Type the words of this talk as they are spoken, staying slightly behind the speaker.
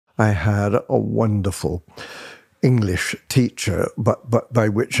I had a wonderful English teacher, but by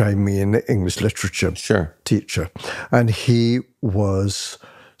which I mean English literature teacher. And he was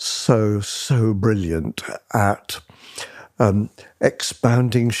so brilliant at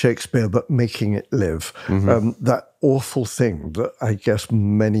expounding Shakespeare, but making it live. That awful thing that I guess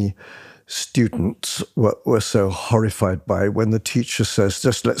many students were so horrified by when the teacher says,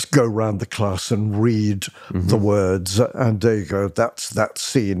 just let's go round the class and read the words. And there you go, that's that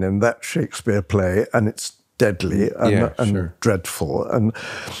scene in that Shakespeare play, and it's deadly and dreadful. And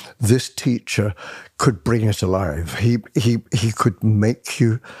this teacher could bring it alive. He could make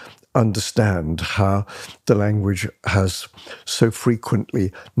you understand how the language has so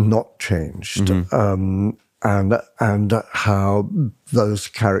frequently not changed, and how those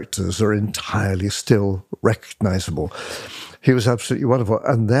characters are entirely still recognizable. He was absolutely wonderful.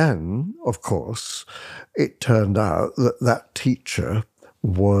 And then, of course, it turned out that that teacher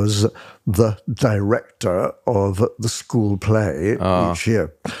was the director of the school play each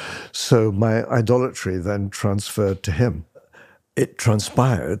year. So my idolatry then transferred to him. It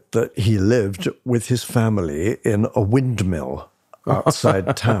transpired that he lived with his family in a windmill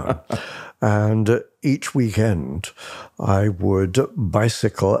outside town. And each weekend, I would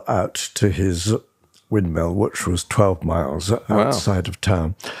bicycle out to his windmill, which was 12 miles outside of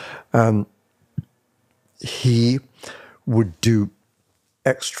town. And he would do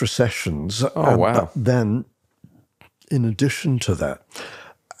extra sessions. But then, in addition to that,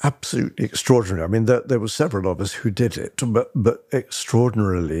 absolutely extraordinary. I mean, there were several of us who did it, but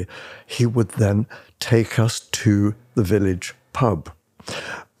extraordinarily, he would then take us to the village pub,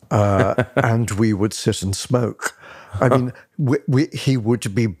 and we would sit and smoke. I mean, he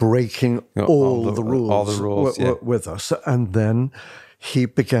would be breaking all the rules with us, and then he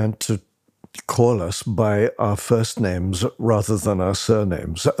began to call us by our first names rather than our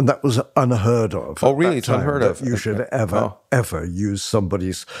surnames. And that was unheard of. Oh, really? It's unheard of. You should ever use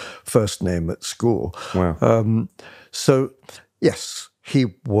somebody's first name at school. Wow. So, yes, he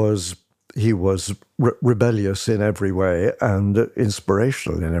was rebellious in every way and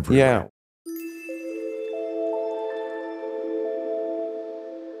inspirational in every way.